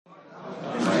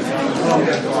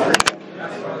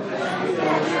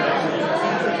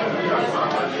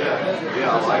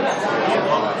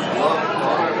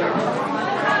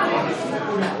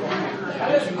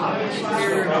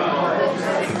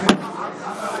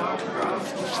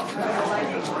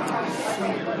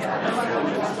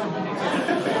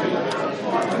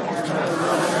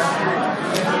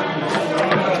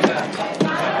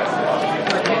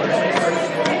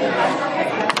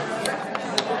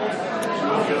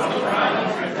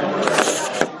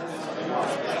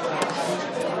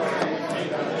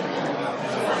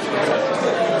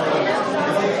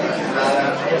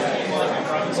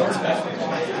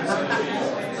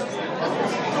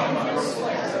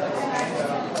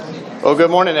Well,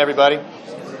 good morning, everybody.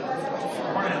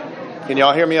 Can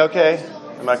y'all hear me okay?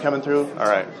 Am I coming through? All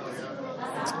right.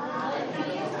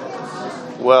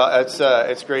 Well,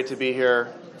 it's great to be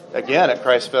here again at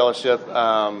Christ Fellowship.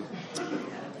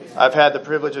 I've had the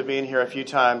privilege of being here a few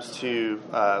times to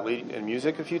lead in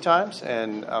music a few times,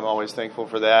 and I'm always thankful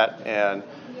for that. And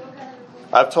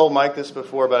I've told Mike this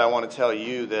before, but I want to tell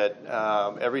you that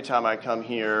every time I come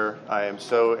here, I am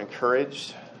so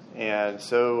encouraged and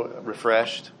so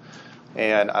refreshed.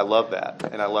 And I love that,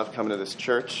 and I love coming to this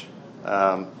church.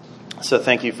 So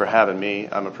thank you for having me.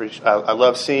 I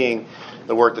love seeing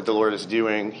the work that the Lord is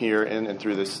doing here in and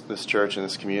through this church and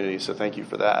this community. So thank you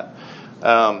for that.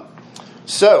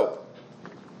 So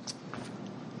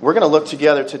we're going to look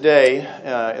together today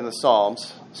in the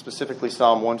Psalms, specifically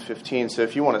Psalm 115. So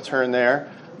if you want to turn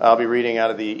there, I'll be reading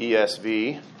out of the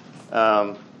ESV.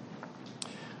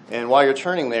 And while you're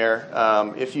turning there,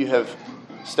 if you have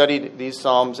studied these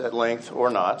Psalms at length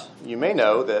or not, you may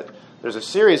know that there's a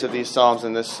series of these Psalms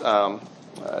in this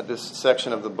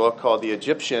section of the book called the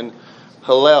Egyptian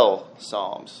Hallel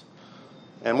Psalms.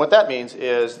 And what that means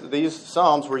is these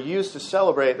Psalms were used to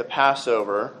celebrate the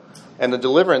Passover and the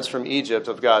deliverance from Egypt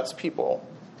of God's people.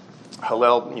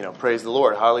 Hallel, praise the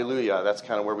Lord, hallelujah. That's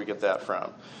kind of where we get that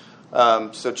from.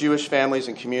 So Jewish families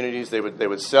and communities, they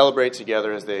would celebrate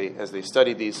together as they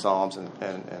studied these Psalms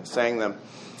and sang them.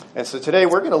 And so today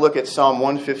we're going to look at Psalm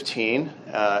 115,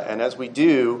 and as we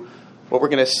do, what we're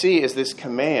going to see is this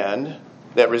command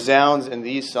that resounds in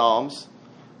these Psalms.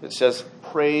 It says,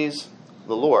 praise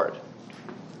the Lord.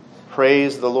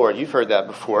 Praise the Lord. You've heard that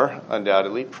before,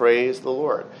 undoubtedly. Praise the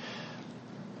Lord.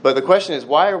 But the question is,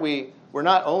 why are we're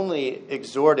not only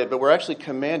exhorted, but we're actually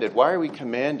commanded. Why are we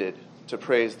commanded to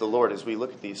praise the Lord as we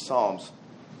look at these Psalms?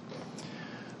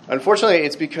 Unfortunately,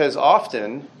 it's because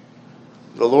often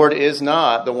the Lord is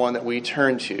not the one that we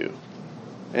turn to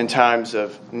in times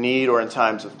of need or in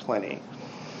times of plenty.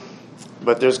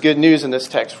 But there's good news in this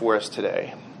text for us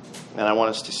today, and I want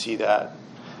us to see that.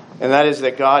 And that is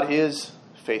that God is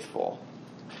faithful,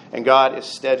 and God is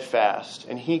steadfast,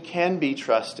 and He can be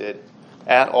trusted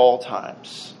at all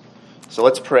times. So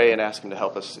let's pray and ask Him to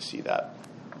help us to see that.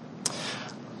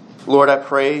 Lord, I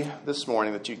pray this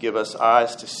morning that you give us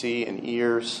eyes to see and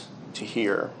ears to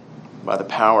hear by the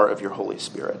power of your Holy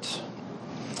Spirit.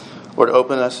 Lord,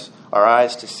 open our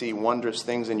eyes to see wondrous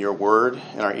things in your word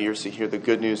and our ears to hear the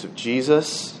good news of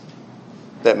Jesus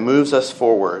that moves us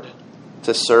forward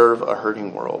to serve a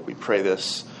hurting world. We pray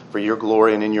this for your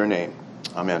glory and in your name.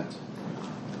 Amen.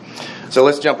 So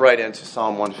let's jump right into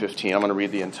Psalm 115. I'm going to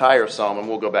read the entire psalm and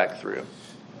we'll go back through.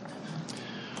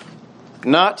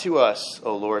 Not to us,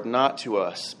 O Lord, not to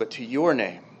us, but to your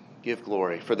name give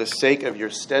glory for the sake of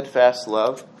your steadfast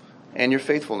love and your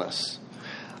faithfulness.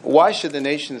 Why should the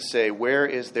nations say, where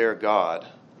is their God?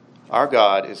 Our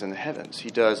God is in the heavens. He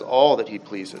does all that he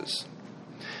pleases.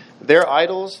 Their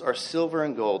idols are silver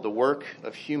and gold, the work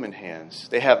of human hands.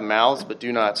 They have mouths but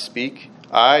do not speak,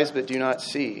 eyes but do not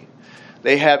see.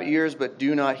 They have ears but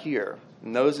do not hear,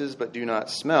 noses but do not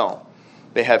smell.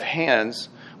 They have hands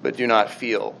but do not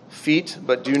feel, feet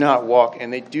but do not walk,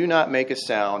 and they do not make a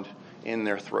sound in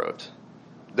their throat.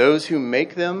 Those who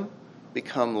make them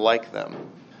become like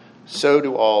them. So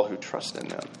do all who trust in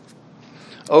them.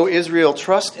 O Israel,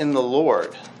 trust in the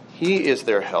Lord. He is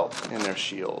their help and their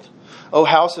shield. O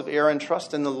house of Aaron,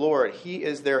 trust in the Lord. He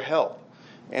is their help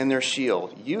and their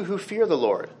shield. You who fear the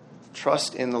Lord,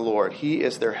 trust in the Lord. He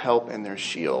is their help and their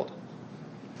shield.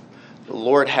 The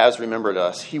Lord has remembered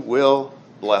us. He will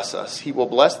bless us. He will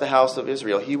bless the house of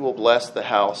Israel. He will bless the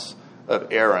house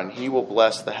of Aaron. He will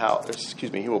bless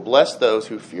He will bless those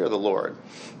who fear the Lord,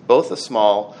 both the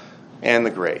small and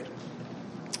the great.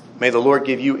 May the Lord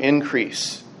give you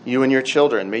increase, you and your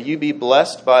children. May you be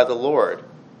blessed by the Lord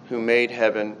who made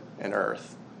heaven and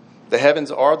earth. The heavens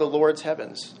are the Lord's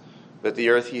heavens, but the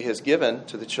earth he has given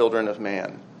to the children of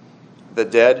man. The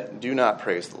dead do not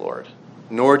praise the Lord,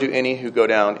 nor do any who go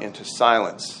down into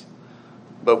silence.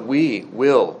 but we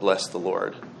will bless the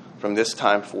Lord from this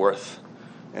time forth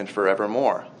and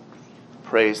forevermore.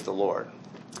 Praise the Lord.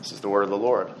 This is the word of the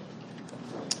Lord.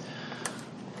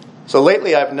 So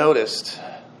lately I've noticed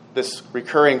this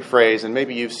recurring phrase, and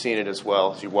maybe you've seen it as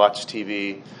well as you watch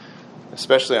TV,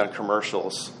 especially on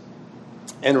commercials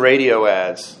and radio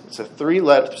ads. It's a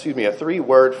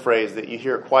three-word phrase that you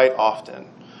hear quite often.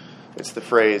 It's the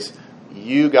phrase,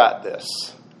 "You got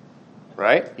this."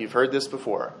 Right? You've heard this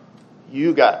before.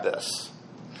 You got this.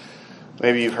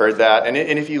 Maybe you've heard that. And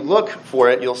if you look for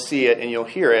it, you'll see it and you'll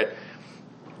hear it.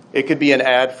 It could be an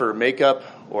ad for makeup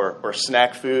or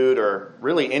snack food or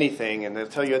really anything, and they'll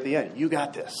tell you at the end, "You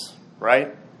got this."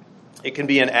 Right? It can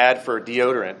be an ad for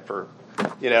deodorant for,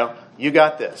 you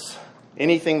got this.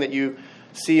 Anything that you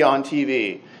see on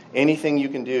TV, anything you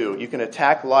can do. You can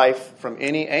attack life from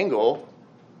any angle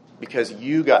because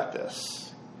you got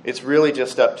this. It's really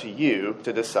just up to you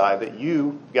to decide that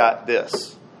you got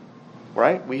this.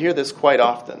 Right? We hear this quite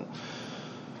often.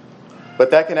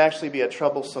 But that can actually be a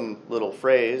troublesome little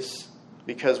phrase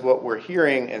because what we're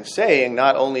hearing and saying,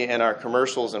 not only in our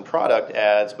commercials and product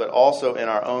ads, but also in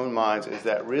our own minds, is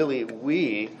that really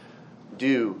we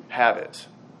do have it.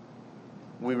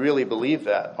 We really believe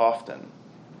that often.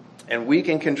 And we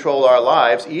can control our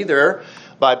lives either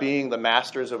by being the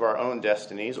masters of our own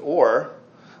destinies or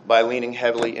by leaning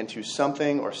heavily into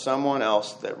something or someone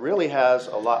else that really has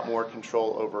a lot more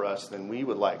control over us than we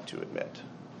would like to admit.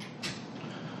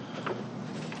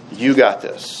 You got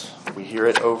this. We hear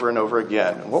it over and over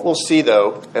again. And what we'll see,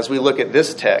 though, as we look at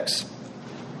this text,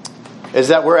 is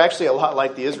that we're actually a lot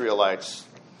like the Israelites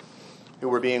who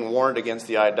were being warned against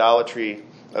the idolatry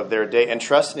of their day and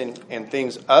trusting in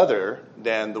things other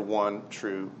than the one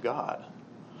true God.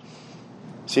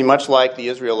 See, much like the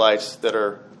Israelites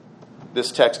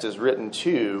this text is written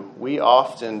to, we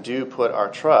often do put our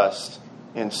trust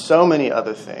in so many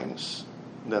other things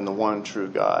than the one true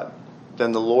God,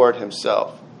 than the Lord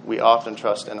himself. We often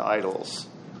trust in idols.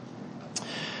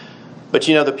 But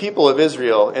the people of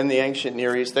Israel in the ancient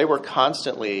Near East, they were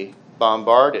constantly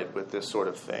bombarded with this sort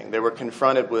of thing. They were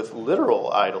confronted with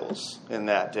literal idols in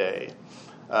that day,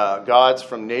 gods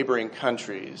from neighboring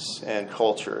countries and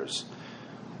cultures.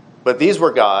 But these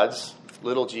were gods,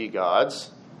 little g gods,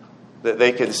 that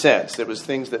they could sense. It was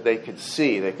things that they could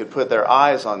see. They could put their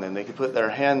eyes on them. They could put their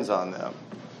hands on them.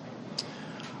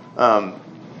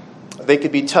 They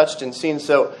could be touched and seen.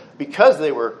 So because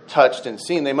they were touched and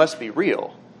seen, they must be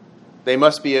real. They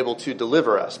must be able to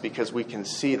deliver us because we can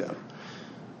see them.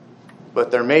 But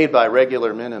they're made by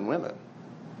regular men and women.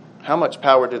 How much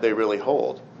power do they really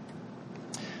hold?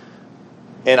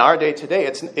 In our day today,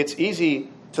 it's easy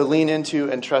to lean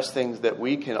into and trust things that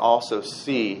we can also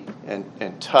see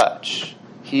and touch,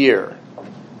 hear.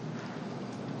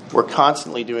 We're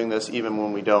constantly doing this even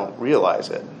when we don't realize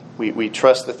it. We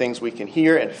trust the things we can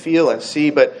hear and feel and see,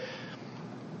 but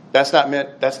that's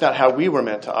not how we were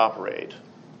meant to operate.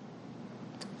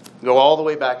 Go all the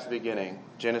way back to the beginning,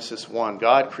 Genesis 1.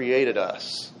 God created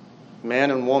us, man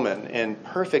and woman, in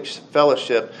perfect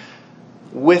fellowship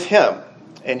with him.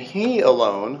 And he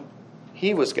alone,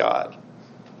 he was God.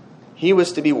 He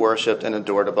was to be worshipped and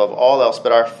adored above all else.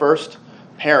 But our first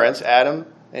parents, Adam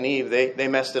and Eve, they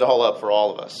messed it all up for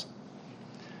all of us.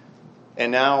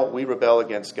 And now we rebel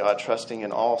against God, trusting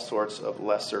in all sorts of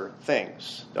lesser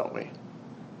things, don't we?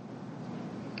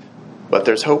 But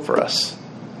there's hope for us.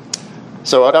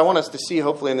 So what I want us to see,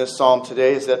 hopefully, in this psalm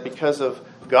today is that because of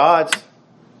God's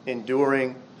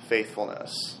enduring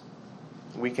faithfulness,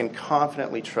 we can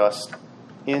confidently trust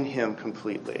in him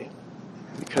completely.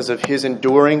 Because of his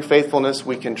enduring faithfulness,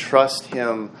 we can trust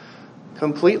him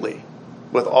completely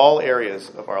with all areas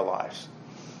of our lives.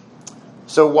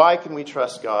 So why can we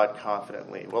trust God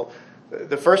confidently? Well,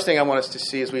 the first thing I want us to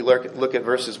see as we look at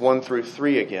verses 1 through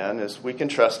 3 again is we can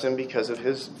trust him because of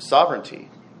his sovereignty.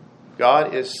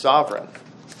 God is sovereign.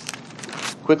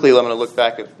 Quickly, I'm going to look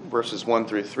back at verses 1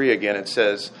 through 3 again. It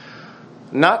says,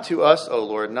 "Not to us, O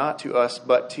Lord, not to us,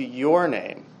 but to your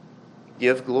name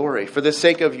give glory, for the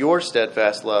sake of your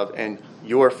steadfast love and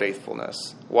your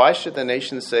faithfulness. Why should the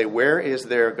nations say, 'Where is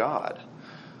their God?'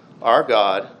 Our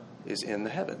God is in the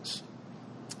heavens.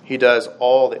 He does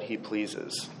all that he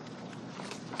pleases."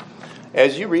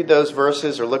 As you read those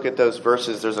verses or look at those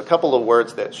verses, there's a couple of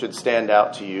words that should stand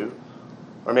out to you,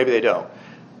 or maybe they don't.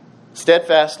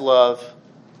 Steadfast love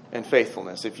and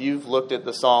faithfulness. If you've looked at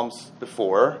the Psalms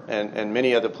before and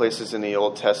many other places in the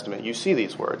Old Testament, you see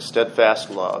these words, steadfast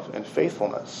love and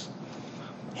faithfulness.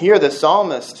 Here the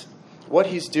psalmist, what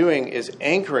he's doing is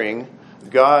anchoring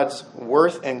God's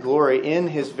worth and glory in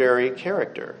his very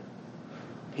character.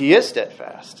 He is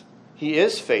steadfast. He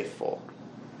is faithful.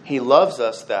 He loves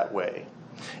us that way.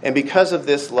 And because of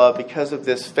this love, because of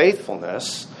this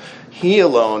faithfulness, He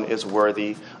alone is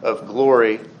worthy of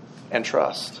glory and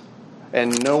trust,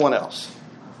 and no one else.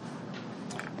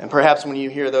 And perhaps when you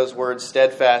hear those words,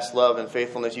 steadfast love and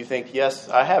faithfulness, you think, yes,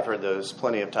 I have heard those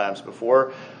plenty of times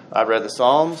before. I've read the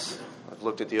Psalms, I've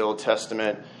looked at the Old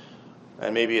Testament,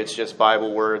 and maybe it's just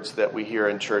Bible words that we hear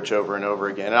in church over and over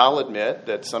again. And I'll admit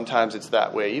that sometimes it's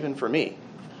that way, even for me.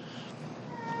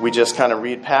 We just kind of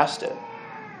read past it.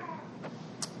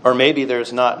 Or maybe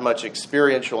there's not much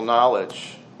experiential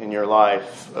knowledge in your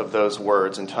life of those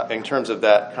words in terms of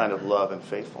that kind of love and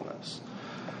faithfulness.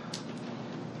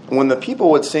 When the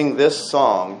people would sing this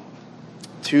song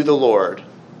to the Lord,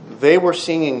 they were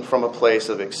singing from a place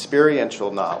of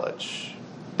experiential knowledge.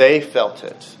 They felt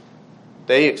it.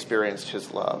 They experienced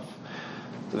His love.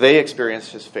 They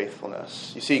experienced His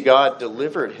faithfulness. You see, God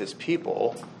delivered His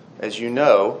people, as you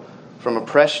know, from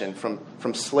oppression,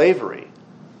 from slavery,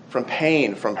 from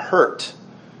pain, from hurt,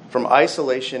 from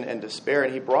isolation and despair.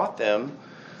 And He brought them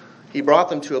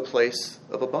to a place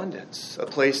of abundance, a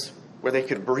place where they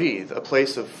could breathe, a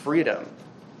place of freedom,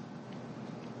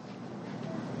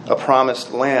 a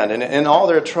promised land. And in all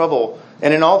their trouble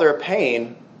and in all their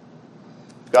pain,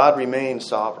 God remained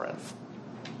sovereign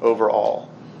over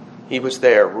all. He was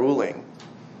there ruling.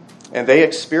 And they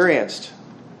experienced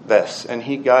this, and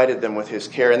He guided them with His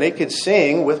care. And they could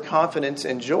sing with confidence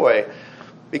and joy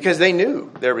because they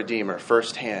knew their Redeemer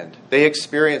firsthand. They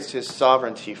experienced His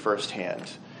sovereignty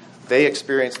firsthand. They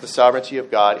experienced the sovereignty of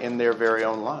God in their very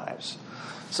own lives.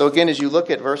 So again, as you look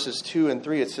at verses 2 and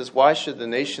 3, it says, why should the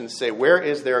nations say, where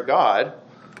is their God?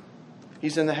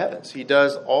 He's in the heavens. He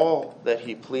does all that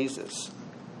He pleases.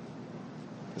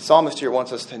 The psalmist here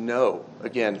wants us to know,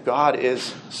 again, God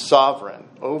is sovereign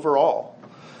over all.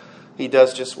 He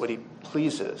does just what He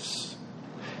pleases.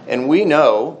 And we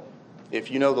know, if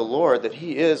you know the Lord, that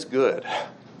He is good,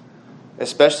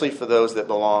 especially for those that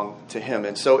belong to Him.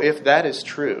 And so if that is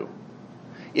true,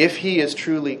 if He is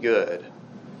truly good,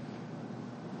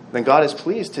 then God is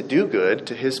pleased to do good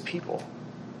to His people.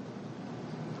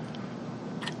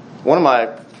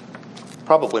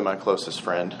 Probably my closest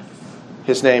friend,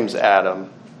 his name's Adam.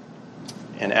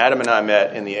 And Adam and I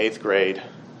met in the 8th grade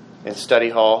in study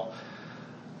hall.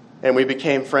 And we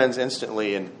became friends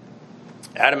instantly. And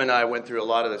Adam and I went through a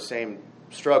lot of the same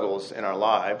struggles in our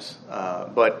lives.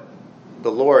 But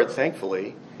the Lord,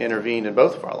 thankfully, intervened in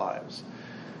both of our lives.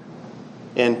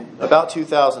 In about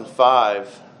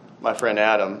 2005, my friend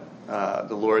Adam,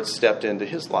 the Lord stepped into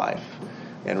his life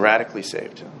and radically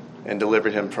saved him and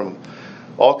delivered him from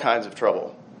all kinds of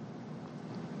trouble.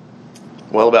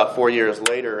 Well, about 4 years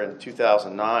later, in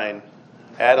 2009,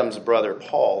 Adam's brother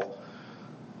Paul,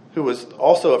 who was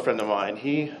also a friend of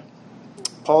mine,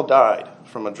 Paul died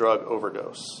from a drug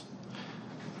overdose.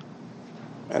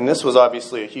 And this was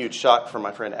obviously a huge shock for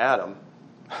my friend Adam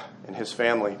and his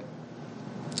family.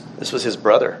 This was his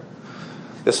brother.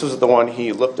 This was the one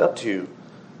he looked up to.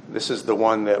 This is the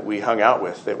one that we hung out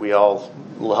with, that we all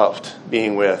loved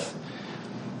being with.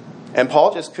 And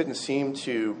Paul just couldn't seem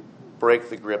to break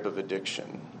the grip of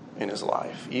addiction in his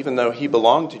life. Even though he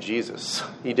belonged to Jesus,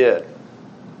 he did.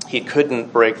 He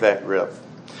couldn't break that grip.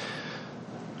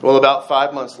 Well, about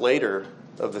 5 months later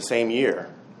of the same year,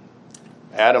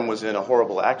 Adam was in a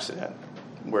horrible accident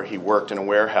where he worked in a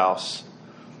warehouse.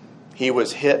 He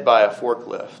was hit by a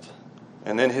forklift,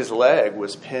 and then his leg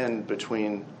was pinned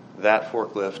between that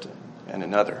forklift and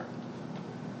another.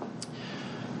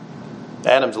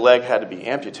 Adam's leg had to be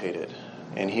amputated,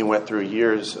 and he went through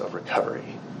years of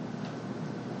recovery.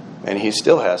 And he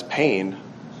still has pain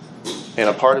in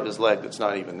a part of his leg that's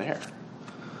not even there.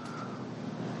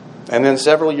 And then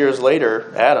several years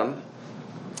later, Adam,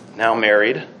 now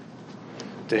married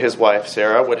to his wife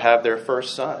Sarah, would have their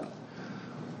first son.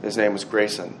 His name was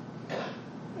Grayson.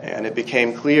 And it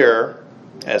became clear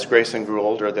as Grayson grew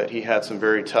older that he had some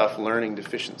very tough learning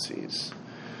deficiencies.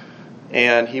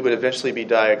 And he would eventually be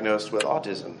diagnosed with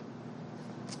autism.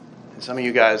 And some of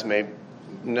you guys may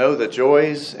know the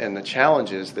joys and the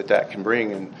challenges that can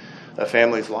bring in a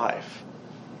family's life.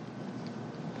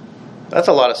 That's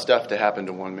a lot of stuff to happen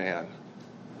to one man.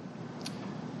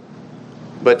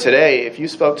 But today, if you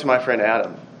spoke to my friend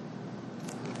Adam,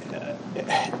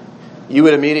 you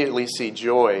would immediately see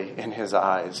joy in his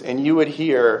eyes, and you would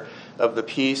hear of the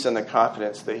peace and the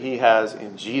confidence that he has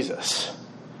in Jesus.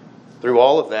 Through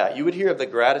all of that, you would hear of the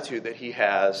gratitude that he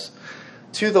has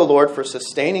to the Lord for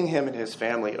sustaining him and his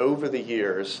family over the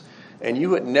years, and you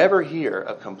would never hear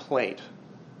a complaint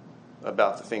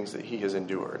about the things that he has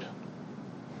endured.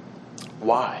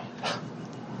 Why?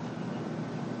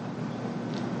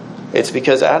 It's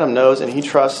because Adam knows and he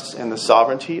trusts in the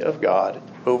sovereignty of God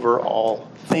over all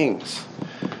things.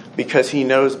 Because he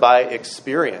knows by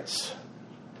experience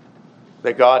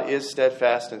that God is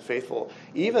steadfast and faithful,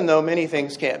 even though many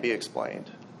things can't be explained.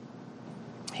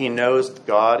 He knows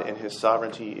God in his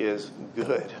sovereignty is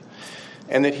good,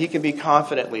 and that he can be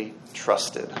confidently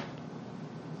trusted.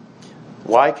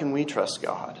 Why can we trust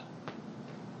God?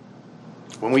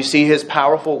 When we see his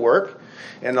powerful work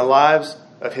in the lives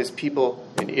of his people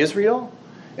in Israel,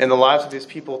 in the lives of his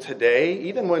people today,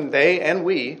 even when they and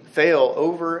we fail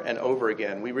over and over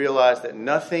again, we realize that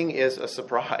nothing is a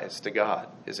surprise to God,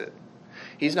 is it?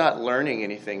 He's not learning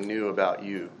anything new about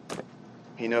you.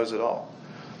 He knows it all.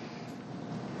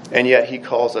 And yet he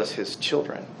calls us his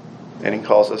children, and he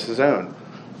calls us his own.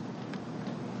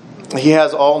 He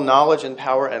has all knowledge and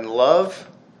power and love,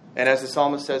 and as the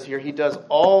psalmist says here, he does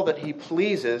all that he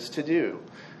pleases to do.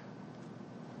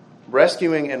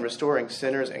 Rescuing and restoring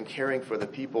sinners and caring for the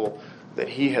people that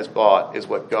he has bought is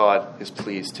what God is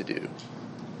pleased to do.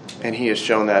 And he has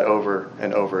shown that over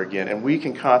and over again. And we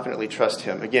can confidently trust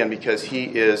him, again, because he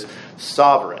is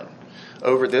sovereign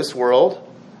over this world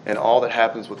and all that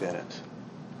happens within it.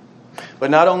 But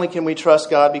not only can we trust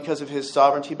God because of his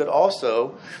sovereignty, but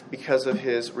also because of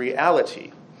his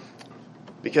reality.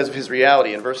 Because of his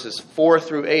reality. In verses 4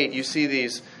 through 8, you see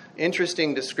these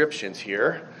interesting descriptions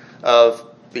here of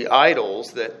the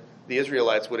idols that the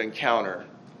Israelites would encounter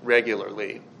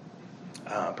regularly.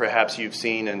 Perhaps you've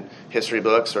seen in history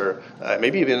books or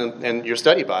maybe even in your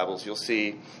study Bibles, you'll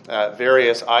see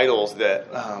various idols that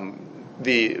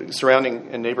the surrounding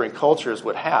and neighboring cultures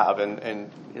would have. And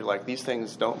you're like, these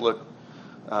things don't look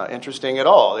interesting at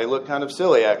all. They look kind of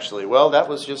silly, actually. Well, that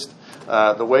was just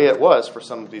the way it was for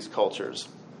some of these cultures.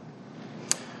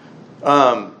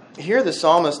 Here the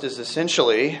psalmist is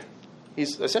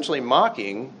he's essentially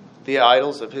mocking the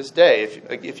idols of his day.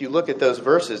 If you look at those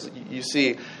verses, you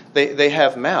see they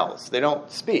have mouths. They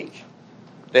don't speak.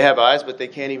 They have eyes, but they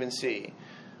can't even see.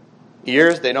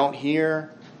 Ears, they don't hear.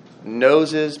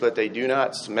 Noses, but they do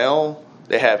not smell.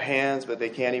 They have hands, but they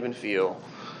can't even feel.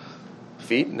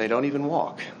 Feet, and they don't even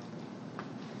walk.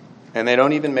 And they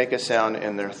don't even make a sound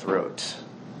in their throat.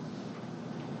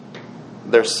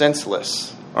 They're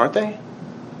senseless, aren't they?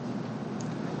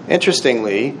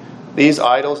 Interestingly, these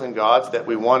idols and gods that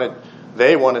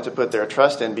they wanted to put their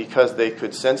trust in because they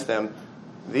could sense them,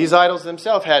 these idols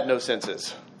themselves had no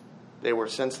senses. They were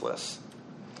senseless.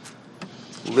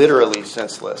 Literally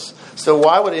senseless. So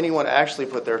why would anyone actually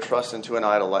put their trust into an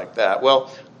idol like that?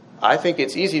 Well, I think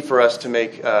it's easy for us to be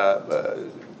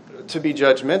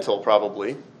judgmental,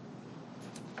 probably,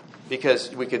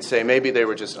 because we could say maybe they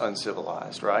were just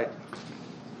uncivilized, right?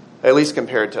 At least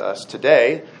compared to us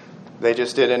today, they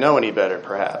just didn't know any better,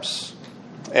 perhaps.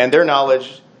 And their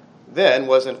knowledge then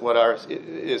wasn't what ours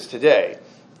is today.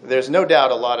 There's no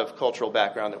doubt a lot of cultural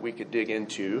background that we could dig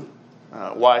into,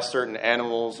 why certain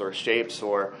animals or shapes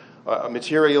or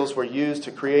materials were used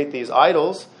to create these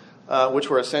idols, which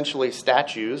were essentially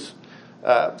statues.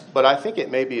 But I think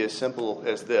it may be as simple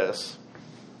as this.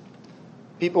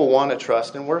 People want to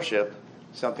trust and worship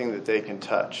something that they can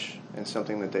touch and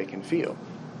something that they can feel.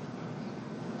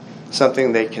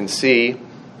 Something they can see,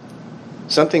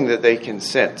 something that they can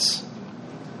sense.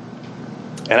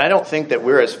 And I don't think that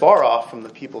we're as far off from the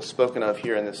people spoken of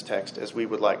here in this text as we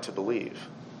would like to believe.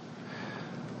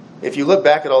 If you look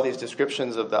back at all these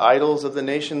descriptions of the idols of the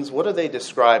nations, what are they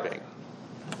describing?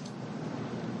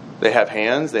 They have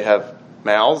hands, they have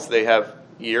mouths, they have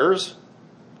ears,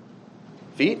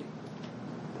 feet.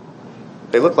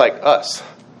 They look like us,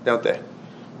 don't they?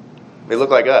 They look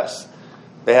like us.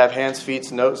 They have hands,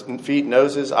 feet,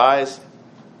 noses, eyes.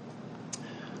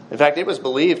 In fact, it was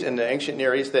believed in the ancient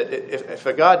Near East that if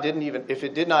a god if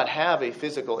it did not have a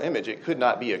physical image, it could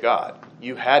not be a god.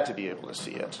 You had to be able to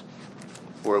see it,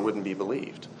 or it wouldn't be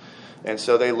believed. And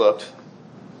so they looked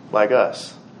like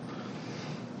us.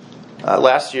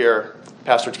 Last year,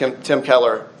 Pastor Tim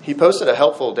Keller, he posted a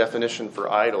helpful definition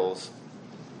for idols,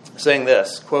 saying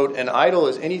this, quote, "An idol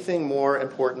is anything more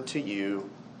important to you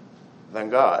than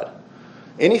God.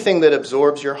 Anything that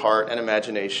absorbs your heart and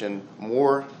imagination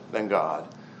more than God.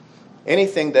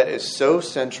 Anything that is so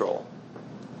central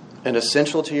and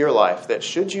essential to your life that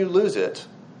should you lose it,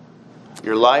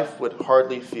 your life would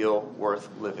hardly feel worth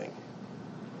living.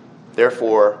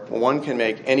 Therefore, one can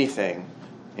make anything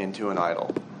into an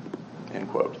idol." End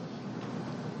quote.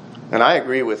 And I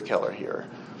agree with Keller here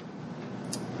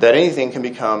that anything can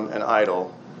become an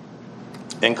idol,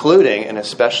 including and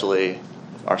especially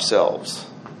ourselves,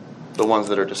 the ones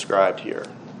that are described here.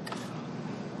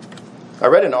 I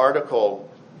read an article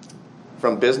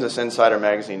from Business Insider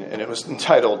magazine, and it was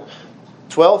entitled,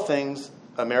 12 things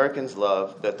Americans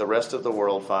love that the rest of the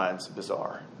world finds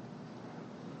bizarre.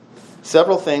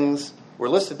 Several things were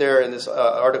listed there in this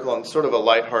article in sort of a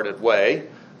lighthearted way.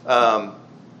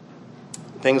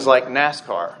 Things like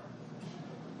NASCAR,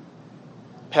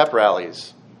 pep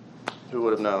rallies, who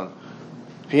would have known,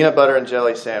 peanut butter and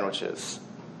jelly sandwiches,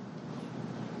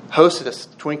 Hostess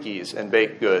Twinkies and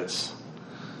baked goods,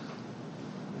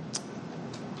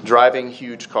 driving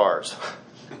huge cars.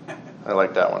 I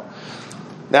like that one.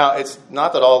 Now, it's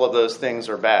not that all of those things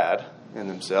are bad in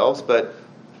themselves, but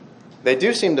they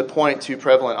do seem to point to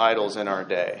prevalent idols in our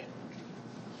day.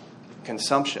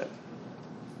 Consumption,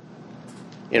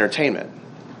 entertainment,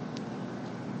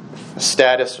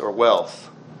 status or wealth,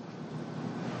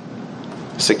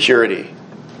 security,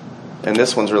 and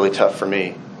this one's really tough for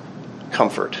me,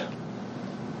 comfort.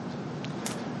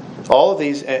 All of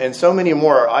these and so many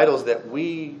more are idols that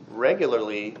we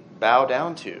regularly bow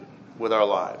down to with our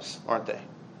lives, aren't they?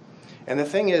 And the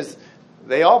thing is,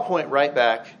 they all point right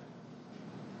back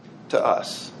to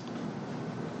us,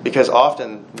 because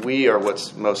often we are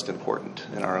what's most important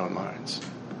in our own minds.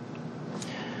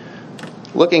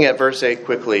 Looking at verse 8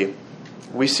 quickly,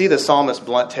 we see the psalmist's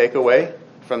blunt takeaway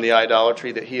from the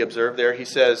idolatry that he observed there. He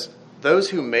says,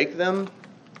 those who make them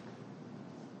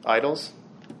idols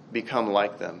become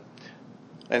like them,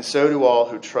 and so do all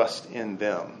who trust in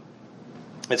them.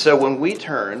 And so when we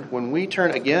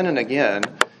turn again and again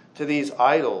to these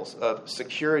idols of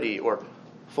security or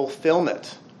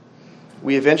fulfillment,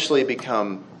 we eventually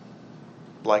become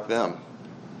like them,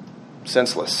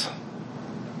 senseless,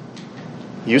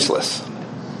 useless,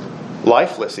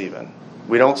 lifeless even.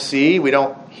 We don't see, we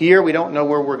don't hear, we don't know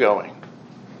where we're going.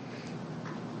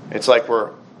 It's like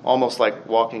we're almost like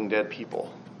walking dead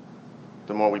people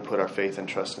the more we put our faith and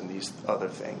trust in these other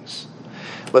things.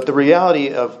 But the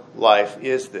reality of life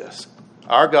is this.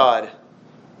 Our God,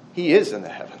 He is in the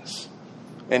heavens,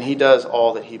 and He does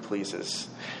all that He pleases.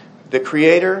 The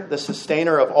Creator, the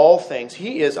sustainer of all things,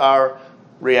 He is our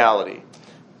reality,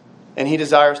 and He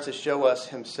desires to show us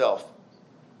Himself.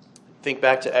 Think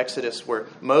back to Exodus, where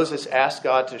Moses asked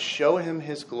God to show him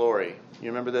His glory. You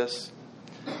remember this?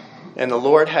 And the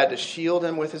Lord had to shield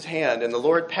him with His hand, and the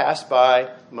Lord passed by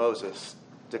Moses,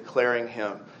 declaring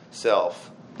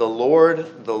Himself, the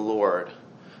Lord,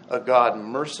 a God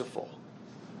merciful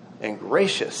and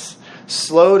gracious,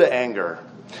 slow to anger,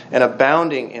 and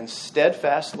abounding in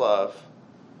steadfast love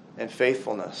and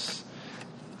faithfulness,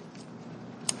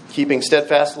 keeping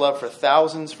steadfast love for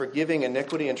thousands, forgiving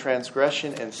iniquity and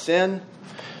transgression and sin,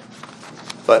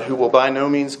 but who will by no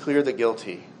means clear the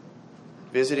guilty,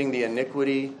 visiting the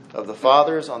iniquity of the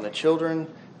fathers on the children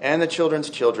and the children's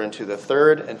children to the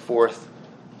third and fourth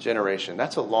generation.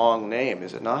 That's a long name,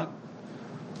 is it not?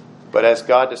 But as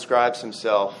God describes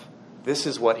Himself, this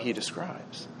is what He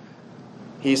describes.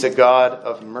 He's a God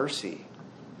of mercy.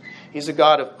 He's a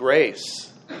God of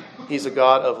grace. He's a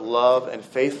God of love and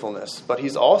faithfulness. But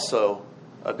He's also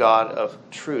a God of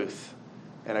truth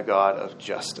and a God of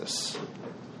justice.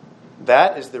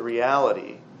 That is the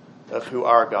reality of who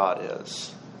our God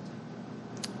is.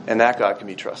 And that God can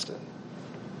be trusted.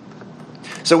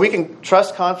 So we can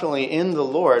trust confidently in the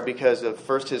Lord because of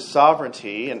first His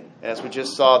sovereignty, and as we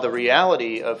just saw, the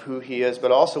reality of who He is,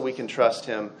 but also we can trust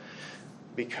Him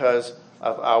because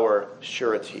of our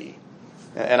surety.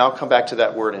 And I'll come back to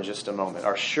that word in just a moment,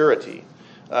 our surety.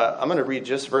 I'm going to read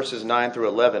just verses 9 through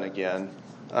 11 again.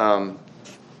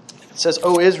 It says,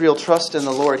 O Israel, trust in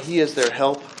the Lord. He is their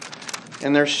help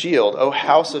and their shield. O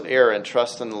house of Aaron,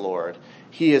 trust in the Lord.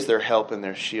 He is their help and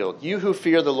their shield. You who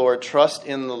fear the Lord, trust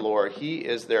in the Lord. He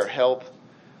is their help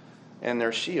and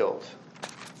their shield.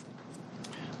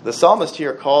 The psalmist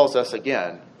here calls us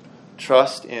again,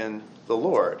 trust in the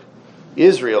Lord.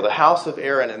 Israel, the house of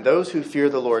Aaron, and those who fear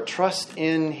the Lord, trust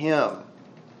in Him.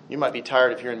 You might be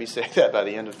tired of hearing me say that by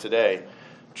the end of today.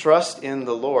 Trust in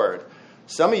the Lord.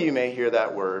 Some of you may hear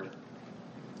that word,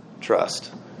 trust,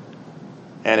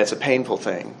 and it's a painful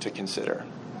thing to consider.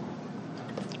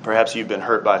 Perhaps you've been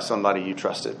hurt by somebody you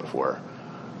trusted before.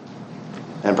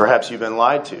 And perhaps you've been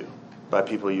lied to by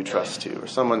people you trust to, or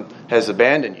someone has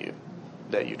abandoned you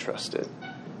that you trusted.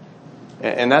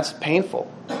 And that's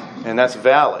painful, and that's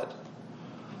valid.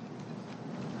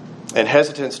 And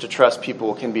hesitance to trust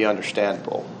people can be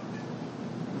understandable.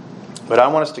 But I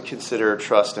want us to consider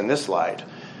trust in this light.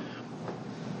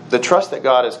 The trust that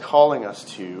God is calling us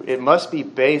to, it must be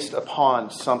based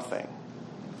upon something.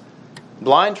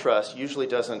 Blind trust usually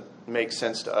doesn't make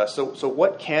sense to us. So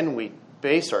what can we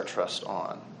base our trust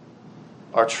on?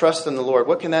 Our trust in the Lord,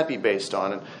 what can that be based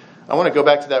on? And I want to go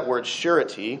back to that word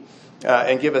surety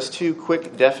and give us two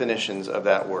quick definitions of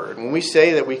that word. When we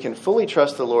say that we can fully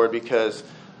trust the Lord because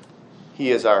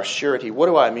He is our surety, what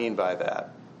do I mean by that?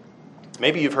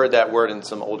 Maybe you've heard that word in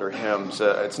some older hymns.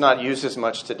 It's not used as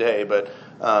much today, but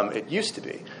it used to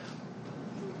be.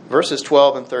 Verses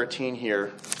 12 and 13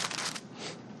 here,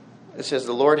 it says,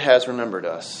 "The Lord has remembered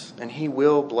us, and He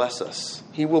will bless us.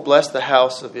 He will bless the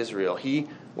house of Israel. He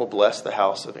will bless the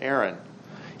house of Aaron.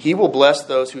 He will bless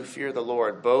those who fear the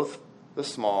Lord, both the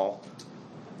small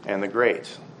and the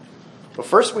great." Well,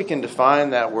 first we can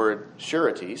define that word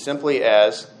surety simply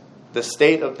as the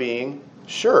state of being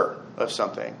sure of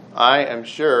something. I am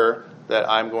sure that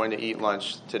I'm going to eat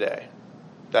lunch today.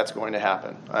 That's going to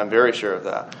happen. I'm very sure of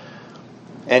that.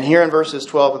 And here in verses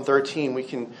 12 and 13, we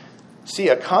can see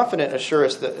a confident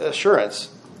assurance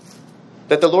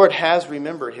that the Lord has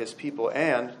remembered His people,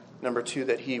 and, number two,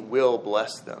 that He will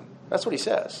bless them. That's what He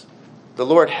says. The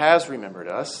Lord has remembered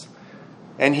us,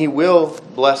 and He will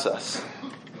bless us.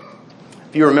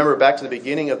 If you remember back to the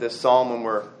beginning of this psalm, when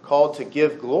we're called to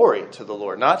give glory to the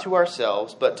Lord, not to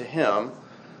ourselves, but to Him,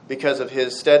 because of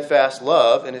His steadfast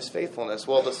love and His faithfulness.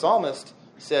 Well, the psalmist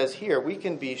says here, we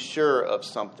can be sure of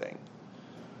something.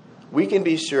 We can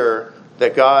be sure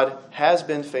that God has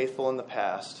been faithful in the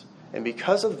past, and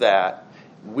because of that,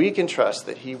 we can trust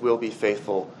that He will be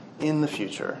faithful in the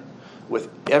future with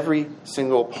every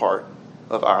single part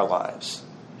of our lives.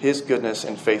 His goodness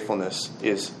and faithfulness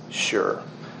is sure.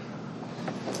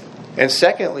 And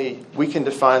secondly, we can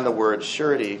define the word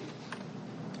surety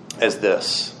as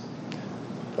this: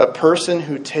 a person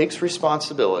who takes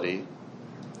responsibility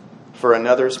for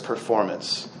another's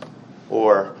performance,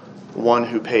 or one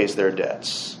who pays their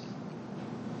debts.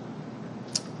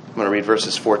 I'm going to read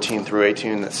verses 14 through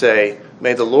 18 that say,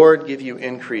 "May the Lord give you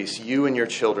increase, you and your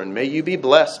children. May you be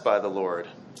blessed by the Lord,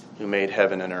 who made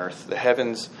heaven and earth. The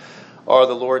heavens are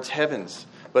the Lord's heavens,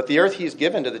 but the earth He has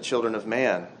given to the children of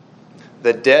man.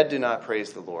 The dead do not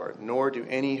praise the Lord, nor do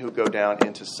any who go down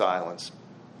into silence.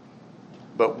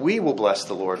 But we will bless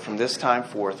the Lord from this time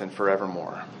forth and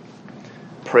forevermore."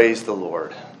 Praise the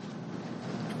Lord.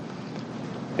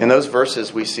 In those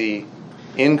verses we see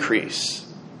increase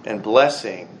and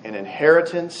blessing and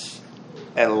inheritance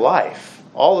and life.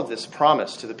 All of this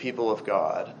promised to the people of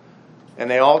God. And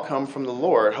they all come from the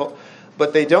Lord.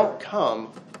 But they don't come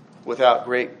without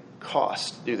great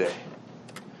cost, do they?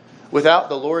 Without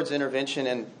the Lord's intervention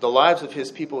in the lives of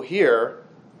His people here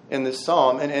in this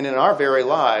psalm and in our very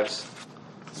lives,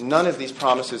 none of these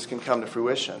promises can come to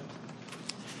fruition.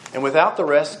 And without the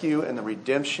rescue and the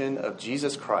redemption of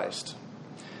Jesus Christ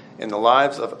in the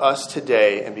lives of us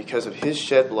today, and because of His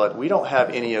shed blood, we don't have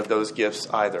any of those gifts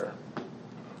either.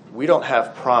 We don't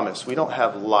have promise. We don't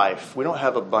have life. We don't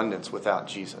have abundance without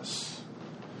Jesus.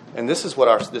 And this is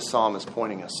what this psalm is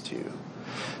pointing us to.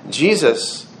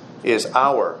 Jesus is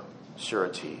our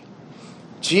surety.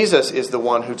 Jesus is the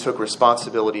one who took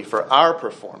responsibility for our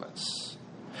performance,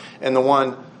 and the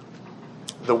one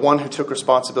who took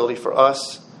responsibility for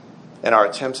us and our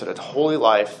attempts at a holy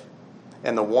life,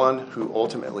 and the one who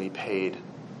ultimately paid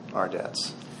our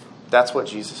debts. That's what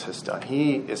Jesus has done.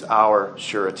 He is our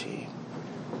surety.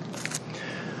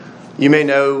 You may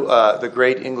know the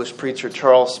great English preacher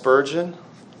Charles Spurgeon.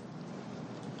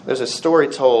 There's a story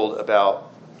told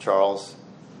about Charles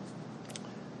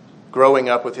growing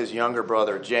up with his younger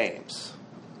brother James.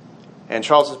 And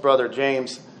Charles's brother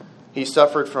James, he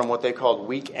suffered from what they called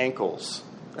weak ankles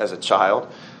as a child.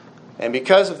 And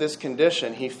because of this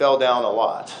condition, he fell down a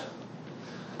lot.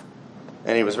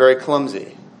 And he was very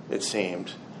clumsy, it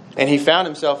seemed. And he found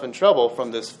himself in trouble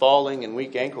from this falling and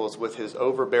weak ankles with his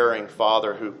overbearing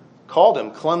father, who called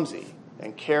him clumsy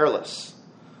and careless.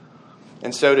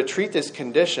 And so to treat this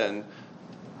condition,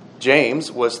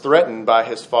 James was threatened by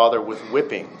his father with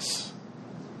whippings.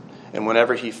 And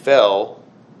whenever he fell,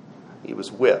 he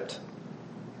was whipped.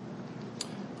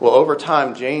 Well, over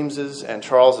time, James's and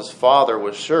Charles's father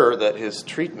was sure that his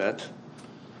treatment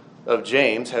of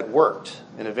James had worked.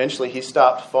 And eventually he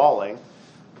stopped falling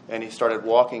and he started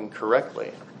walking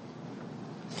correctly.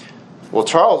 Well,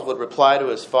 Charles would reply to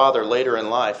his father later in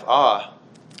life, "Ah,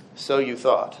 so you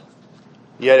thought.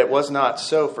 Yet it was not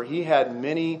so, for he had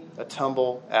many a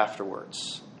tumble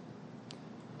afterwards."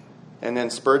 And then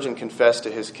Spurgeon confessed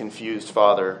to his confused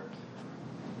father,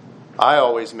 "I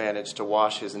always managed to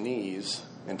wash his knees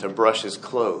and to brush his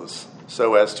clothes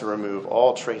so as to remove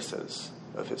all traces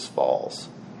of his falls."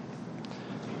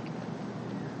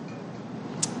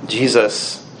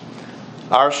 Jesus,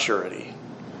 our surety,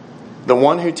 the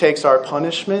one who takes our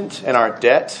punishment and our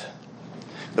debt,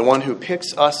 the one who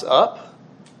picks us up,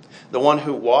 the one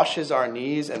who washes our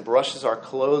knees and brushes our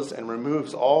clothes and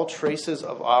removes all traces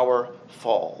of our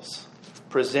falls,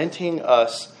 presenting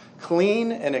us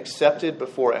clean and accepted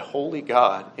before a holy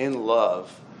God in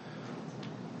love.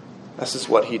 This is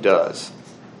what he does.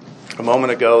 A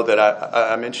moment ago that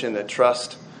I mentioned that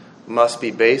trust must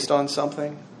be based on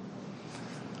something.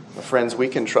 Well, friends, we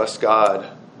can trust God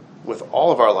with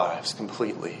all of our lives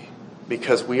completely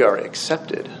because we are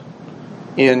accepted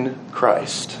in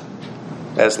Christ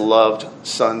as loved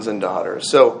sons and daughters.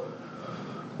 So,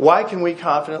 why can we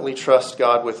confidently trust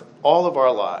God with all of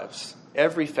our lives,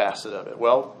 every facet of it?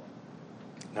 Well,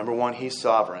 number one, he's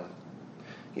sovereign.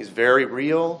 He's very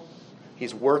real.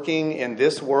 He's working in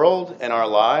this world and our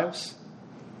lives.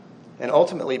 And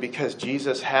ultimately because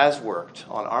Jesus has worked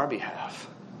on our behalf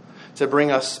to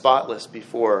bring us spotless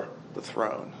before the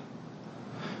throne.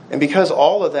 And because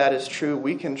all of that is true,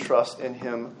 we can trust in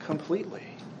him completely.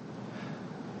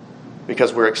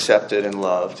 Because we're accepted and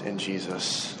loved in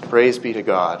Jesus. Praise be to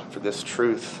God for this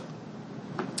truth.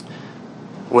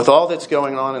 With all that's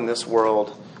going on in this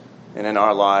world and in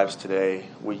our lives today,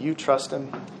 will you trust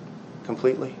him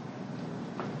completely?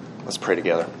 Let's pray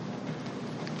together.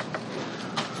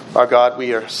 Our God,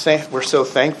 we're so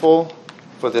thankful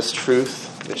for this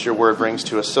truth that your word brings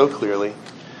to us so clearly.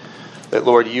 That,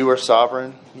 Lord, you are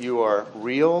sovereign, you are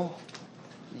real,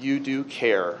 you do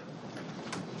care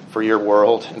for your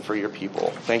world and for your people.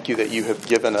 Thank you that you have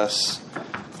given us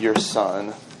your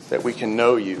Son, that we can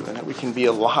know you and that we can be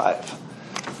alive.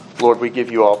 Lord, we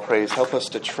give you all praise. Help us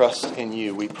to trust in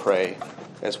you, we pray,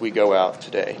 as we go out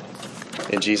today.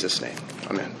 In Jesus' name,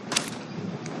 amen.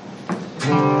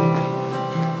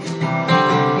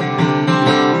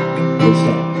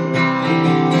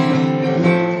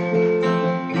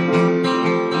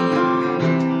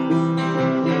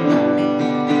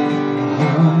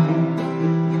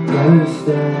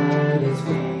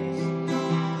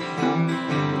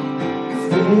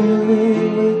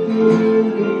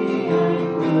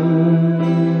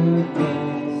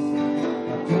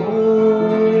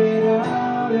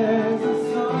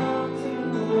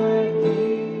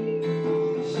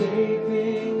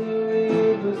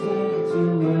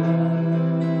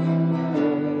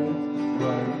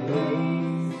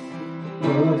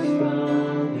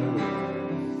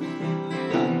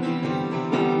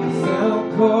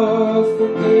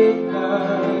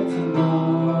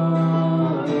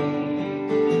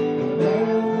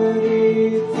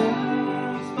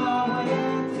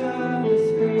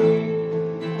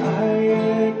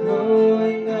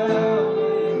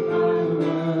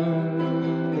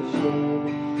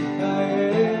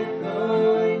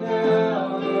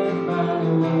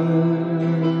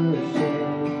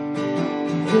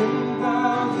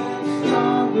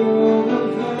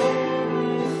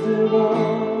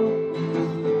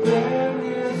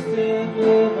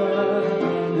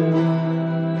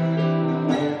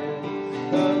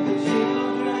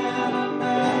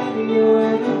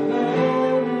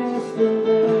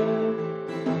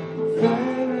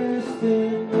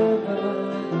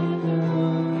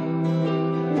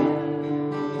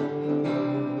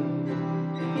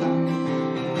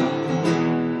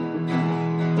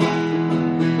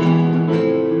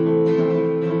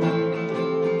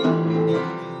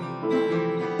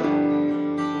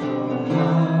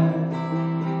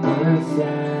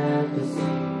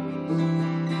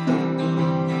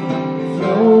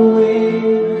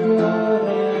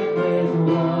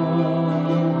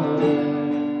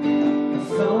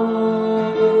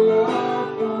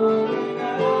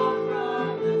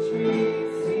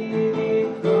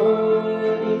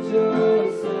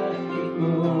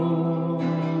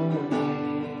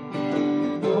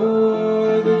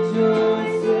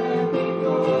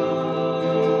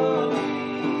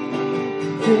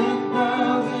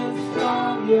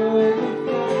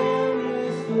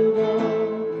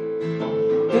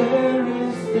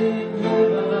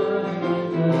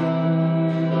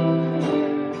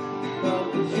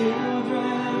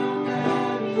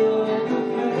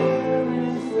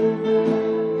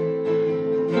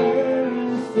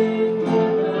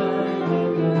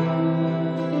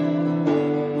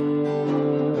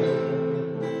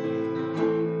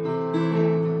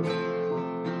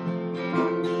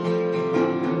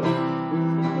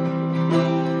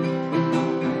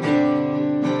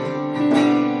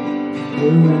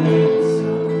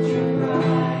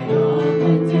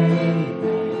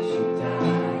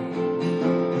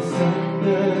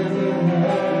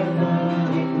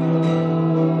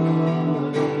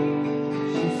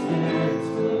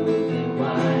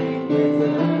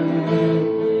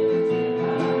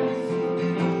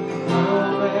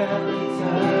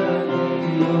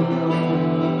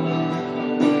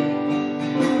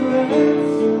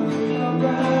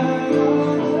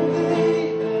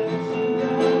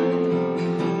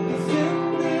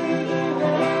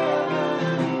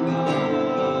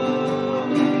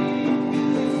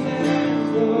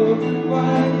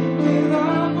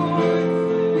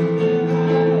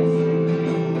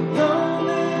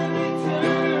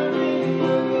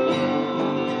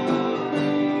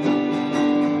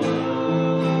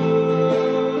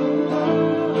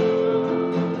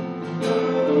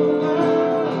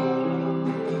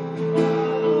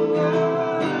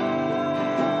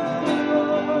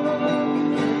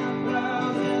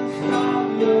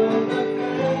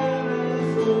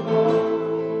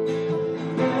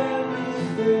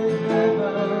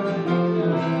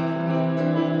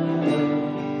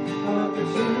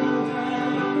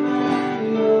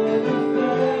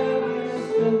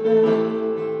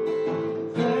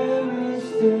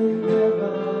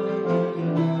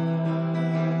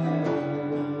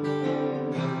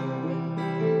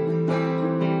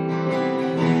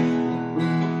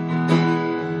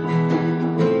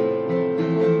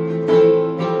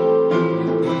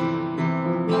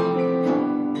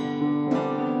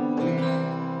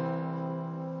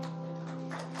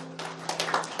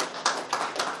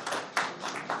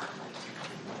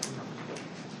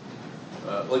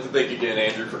 I'd like to thank again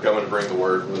Andrew for coming to bring the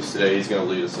word with us today. He's going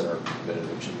to lead us in our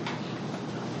benediction.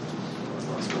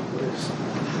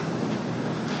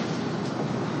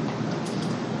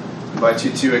 I invite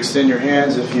you to extend your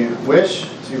hands if you wish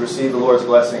to receive the Lord's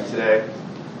blessing today.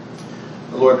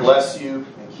 The Lord bless you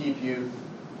and keep you.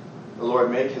 The Lord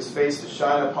make his face to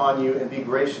shine upon you and be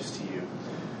gracious to you.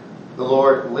 The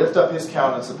Lord lift up his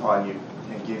countenance upon you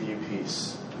and give you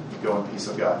peace. Go in peace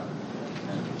of God.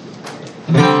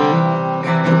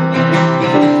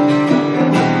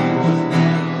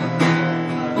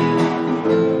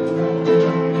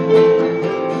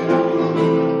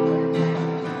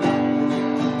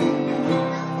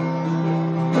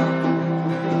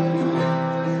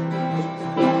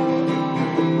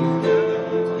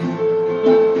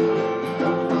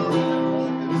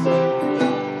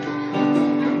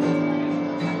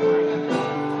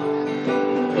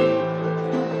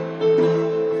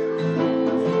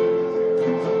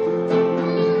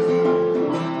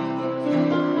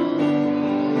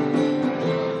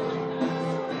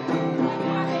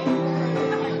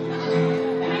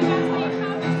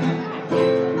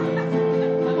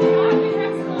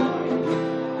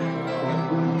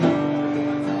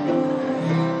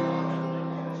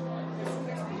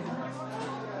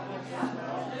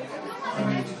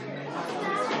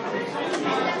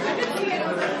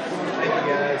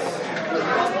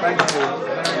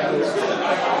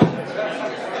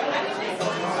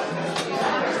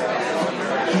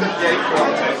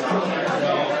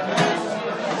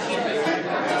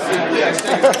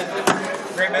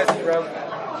 Great message, bro.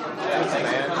 Thanks,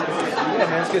 man. Yeah,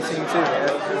 man, it's good seeing you too, man.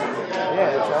 Yeah,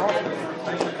 it's awesome.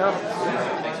 Thanks for coming.